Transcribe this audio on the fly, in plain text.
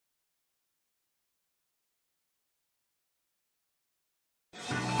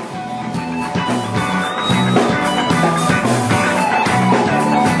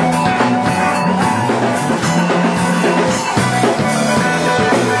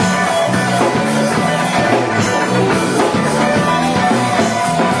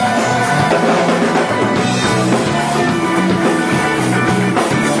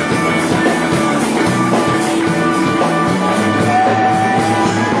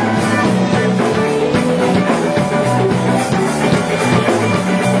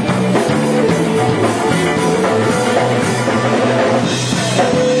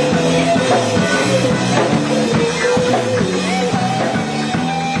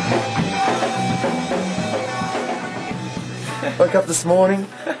Woke up this morning,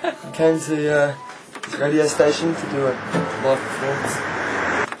 came to this radio station to do a live performance.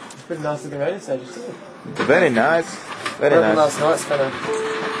 It's pretty nice looking radio station too. Very nice. Very nice. Last night, spent a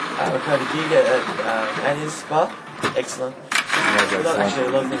gig at Annie's bar. Excellent. Not actually a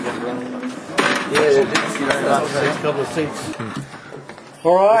lot of things went wrong. Yeah, thank you very much. A couple of seats.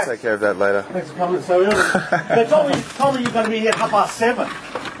 All right. We'll take care of that later. Thanks for coming so early. They told me you're going to be here at 7:30.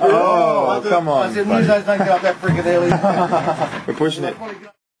 Oh, come on. I said, news days don't go up that freaking early. We're pushing it.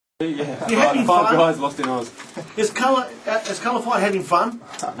 Yeah. Five guys lost in Oz. Is Colourfide having fun?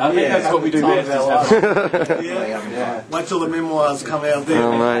 I think that's what we do best. Yeah. Wait till the memoirs come out there.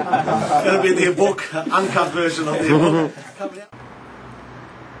 Oh, mate. It'll be their book, uncut version of their book. Coming out.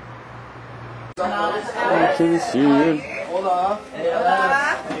 I can see it. Hola. Hola.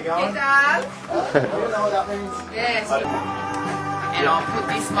 How you going? ¿Qué tal? You know what that means? Yes. And I'll put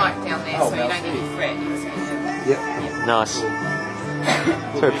this mic down there so you don't get your fret. Yep. Nice.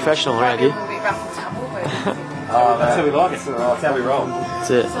 It's very professional around Maybe a here. little bit rough and tumble, but That's how we like it. That's how we roll. That's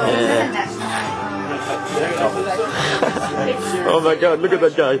it. Yeah. Oh my God! Look at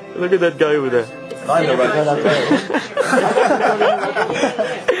that guy! Look at that guy over there. I know right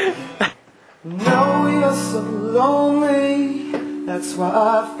No, you're so lonely. That's why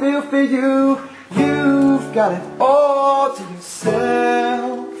I feel for you. You've got it all to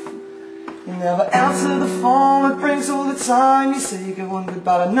yourself. You never answer the phone, it rings all the time. You say you're going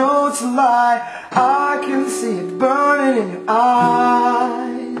goodbye, I know it's a lie. I can see it burning in your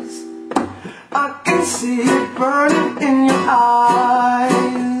eyes. I can see it burning in your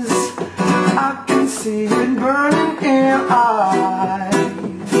eyes. I can see it burning in your eyes.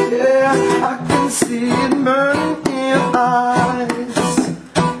 Yeah, I can see it burning in your eyes.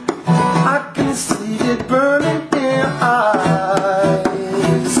 I can see it burning in your eyes.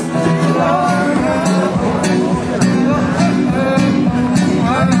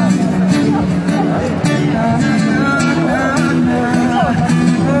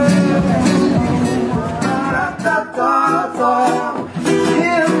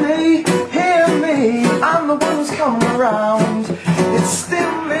 Hear me, I'm the one who's coming around. It's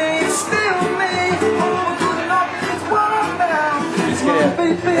still me.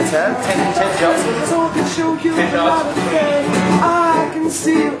 That's her. 10 shots. 10 shots. I can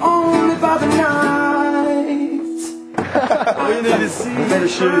see you only by the night. All you need is a better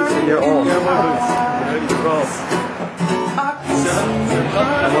shoes and your arm. To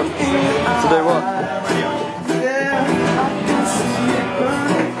do what? Yeah, I can see it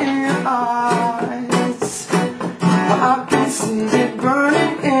burning in your eyes. I can see it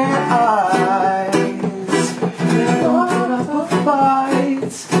burning in your eyes.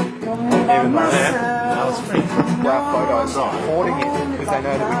 Even though that was pretty rough photos supporting it because they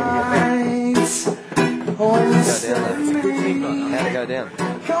know that we're going to get there. How to go down?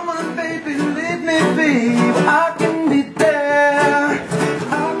 Come on, baby, let me be. I can be there.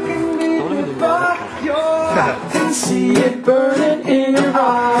 I can be by your. I can see it burning in your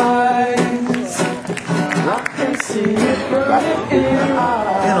eyes. I can see it burning in your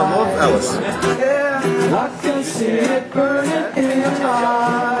eyes. And I love Alice. Yeah, I can see it burning in your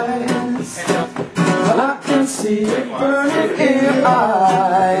eyes. I can see it burning in your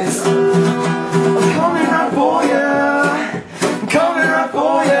eyes. I'm coming right for you. I'm coming right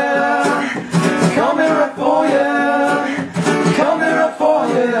for you. I'm coming right for you. I'm coming right for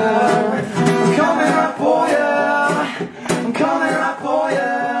you. I'm coming right for you. I'm coming right for you.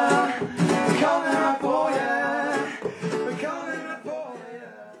 I'm coming right for you. I'm coming right for you.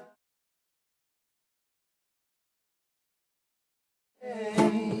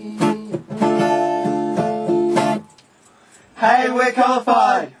 Hey, we're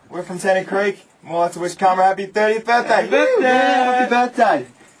Colourfide. We're from Santa Creek. We'd like to wish Karma happy 30th birthday. Happy birthday! Happy birthday!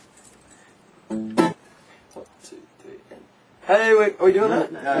 1, 2, 3, and... Hey, are we doing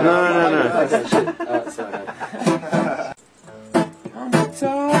that? No. Sorry. I'm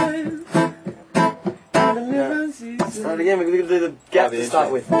tired. Start again, we're going to do the gap to start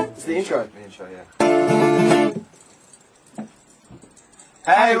with. It's the intro. The intro, yeah.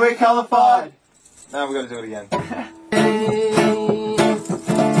 Hey, we're Colourfide. No, we've got to do it again.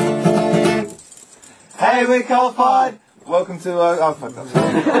 Hey, we're Colourfide. Welcome to oh, fuck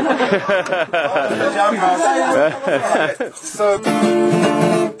that. So,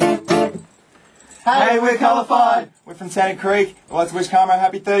 hey, we're Colourfide. We're from Santa Creek. We'd like to wish Karma a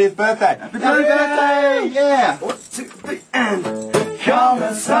happy 30th birthday. Happy birthday! Yeah! 1, 2, 3, and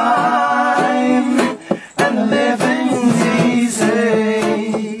Karma's time, and the living's easy.